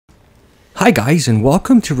Hi guys and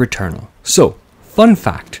welcome to Returnal. So, fun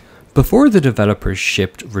fact, before the developers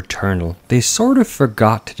shipped Returnal, they sort of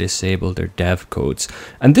forgot to disable their dev codes.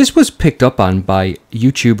 And this was picked up on by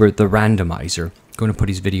YouTuber The Randomizer. I'm going to put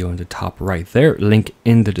his video in the top right there, link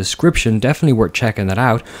in the description, definitely worth checking that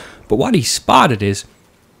out. But what he spotted is,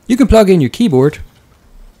 you can plug in your keyboard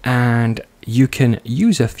and you can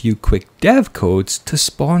use a few quick dev codes to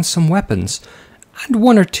spawn some weapons. And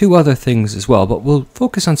one or two other things as well, but we'll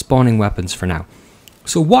focus on spawning weapons for now.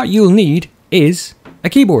 So what you'll need is a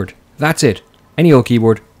keyboard. That's it. Any old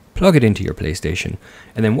keyboard, plug it into your PlayStation.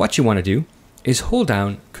 And then what you want to do is hold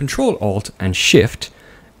down Control Alt and Shift,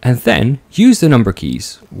 and then use the number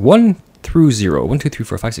keys 1 through 0. 1, 2, 3,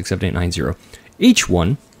 4, 5, 6, 7, 8, 9, 0. Each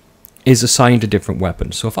one is assigned a different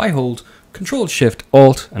weapon. So if I hold Control Shift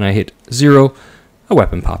Alt and I hit 0, a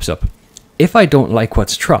weapon pops up. If I don't like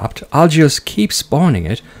what's dropped, I'll just keep spawning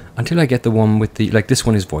it until I get the one with the, like this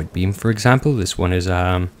one is Void Beam, for example. This one is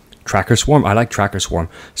Tracker Swarm. I like Tracker Swarm.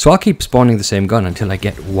 So I'll keep spawning the same gun until I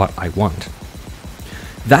get what I want.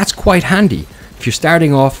 That's quite handy. If you're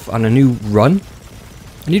starting off on a new run,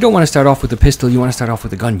 and you don't want to start off with a pistol, you want to start off with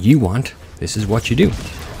the gun you want, this is what you do.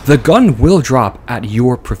 The gun will drop at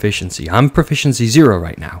your proficiency. I'm proficiency 0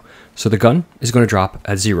 right now. So the gun is going to drop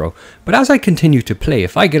at 0. But as I continue to play,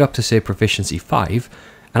 if I get up to say proficiency 5,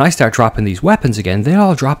 and I start dropping these weapons again, they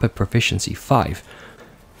all drop at proficiency 5.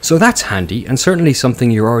 So that's handy, and certainly something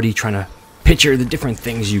you're already trying to picture the different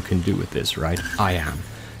things you can do with this, right? I am.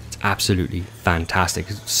 It's absolutely fantastic.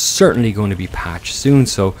 It's certainly going to be patched soon,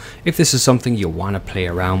 so if this is something you want to play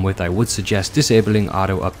around with, I would suggest disabling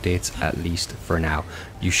auto updates at least for now.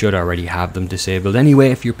 You should already have them disabled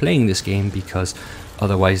anyway if you're playing this game, because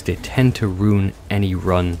otherwise they tend to ruin any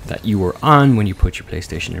run that you were on when you put your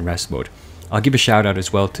PlayStation in rest mode. I'll give a shout out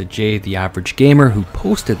as well to Jay the Average Gamer, who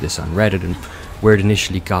posted this on Reddit and where it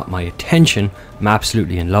initially got my attention. I'm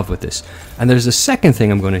absolutely in love with this. And there's a second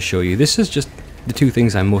thing I'm going to show you. This is just the two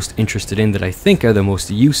things I'm most interested in that I think are the most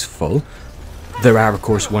useful. There are of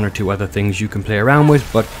course one or two other things you can play around with,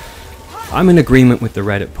 but I'm in agreement with the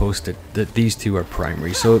Reddit post that these two are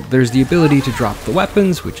primary. So there's the ability to drop the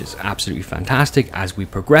weapons, which is absolutely fantastic. As we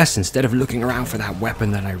progress, instead of looking around for that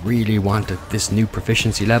weapon that I really want at this new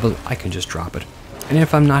proficiency level, I can just drop it. And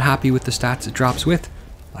if I'm not happy with the stats it drops with,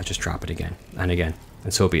 I'll just drop it again and again,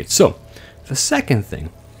 and so be it. So the second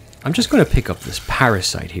thing, I'm just going to pick up this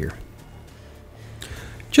parasite here,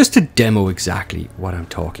 just to demo exactly what I'm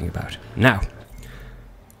talking about. Now,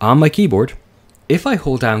 on my keyboard, if I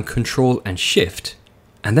hold down Control and Shift,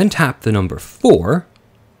 and then tap the number 4,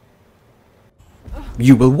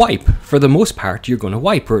 you will wipe. For the most part, you're going to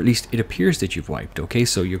wipe, or at least it appears that you've wiped, okay?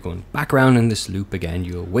 So you're going back around in this loop again,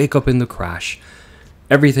 you'll wake up in the crash,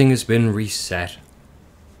 everything has been reset,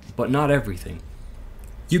 but not everything.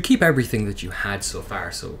 You keep everything that you had so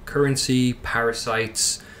far, so currency,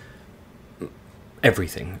 parasites,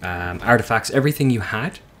 everything, artifacts, everything you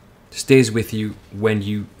had stays with you when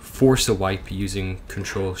you force a wipe using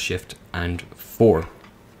Control, Shift, and 4.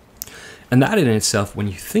 And that in itself, when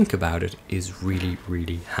you think about it, is really,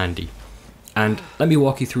 really handy. And let me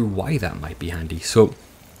walk you through why that might be handy. So,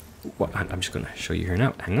 I'm just going to show you here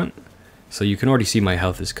now. Hang on. So you can already see my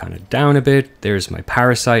health is kind of down a bit. There's my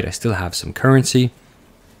parasite. I still have some currency.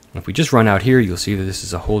 If we just run out here, you'll see that this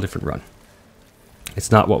is a whole different run.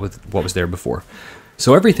 It's not what was there before.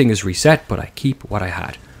 So everything is reset, but I keep what I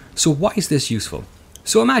had. So why is this useful?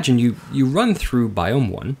 So imagine you run through Biome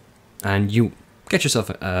 1 and you get yourself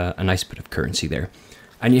a nice bit of currency there.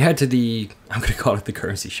 And you head to the, I'm going to call it the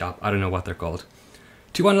currency shop, I don't know what they're called,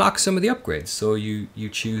 to unlock some of the upgrades. So you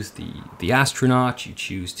choose the astronaut, you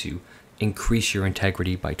choose to increase your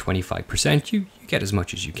integrity by 25%, you get as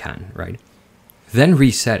much as you can, right? Then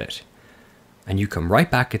reset it. And you come right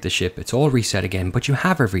back at the ship, it's all reset again, but you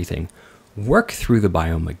have everything. Work through the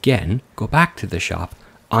biome again, go back to the shop,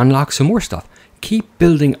 unlock some more stuff. Keep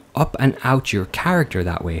building up and out your character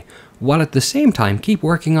that way, while at the same time keep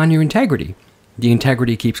working on your integrity. The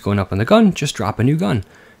integrity keeps going up on the gun, just drop a new gun.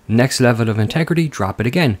 Next level of integrity, drop it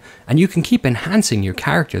again. And you can keep enhancing your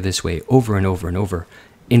character this way over and over and over.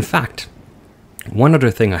 In fact, one other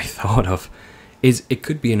thing I thought of is it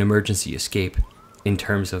could be an emergency escape in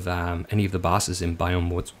terms of any of the bosses in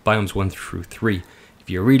biomes 1 through 3. If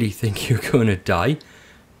you really think you're going to die,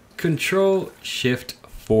 Control, Shift,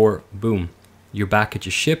 4, boom. You're back at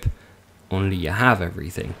your ship, only you have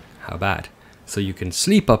everything. How bad? So you can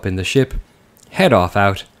sleep up in the ship, head off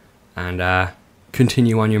out, and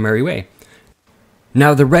continue on your merry way.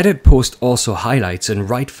 Now the Reddit post also highlights, and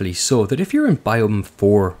rightfully so, that if you're in Biome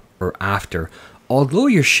 4 or after, although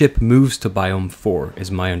your ship moves to Biome 4, is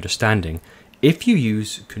my understanding, if you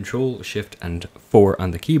use Control, Shift, and 4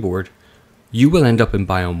 on the keyboard, you will end up in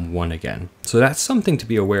biome 1 again. So that's something to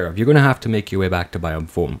be aware of. You're going to have to make your way back to biome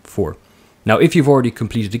 4. Now, if you've already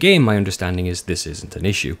completed the game, my understanding is this isn't an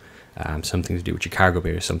issue. Something to do with your cargo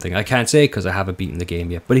bay or something. I can't say because I haven't beaten the game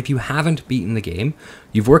yet. But if you haven't beaten the game,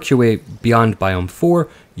 you've worked your way beyond biome 4,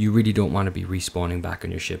 you really don't want to be respawning back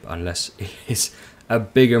on your ship unless it is a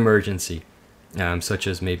big emergency, such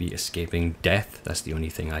as maybe escaping death. That's the only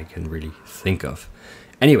thing I can really think of.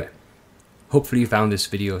 Anyway, hopefully you found this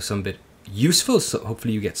video some bit useful, so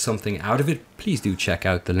hopefully you get something out of it. Please do check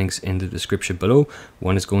out the links in the description below.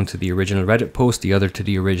 One is going to the original Reddit post, the other to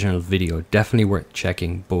the original video. Definitely worth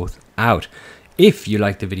checking both out. If you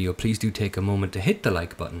like the video, please do take a moment to hit the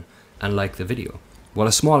like button and like the video. While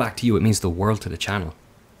a small act to you, it means the world to the channel.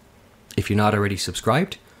 If you're not already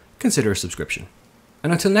subscribed, consider a subscription.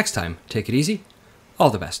 And until next time, take it easy.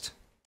 All the best.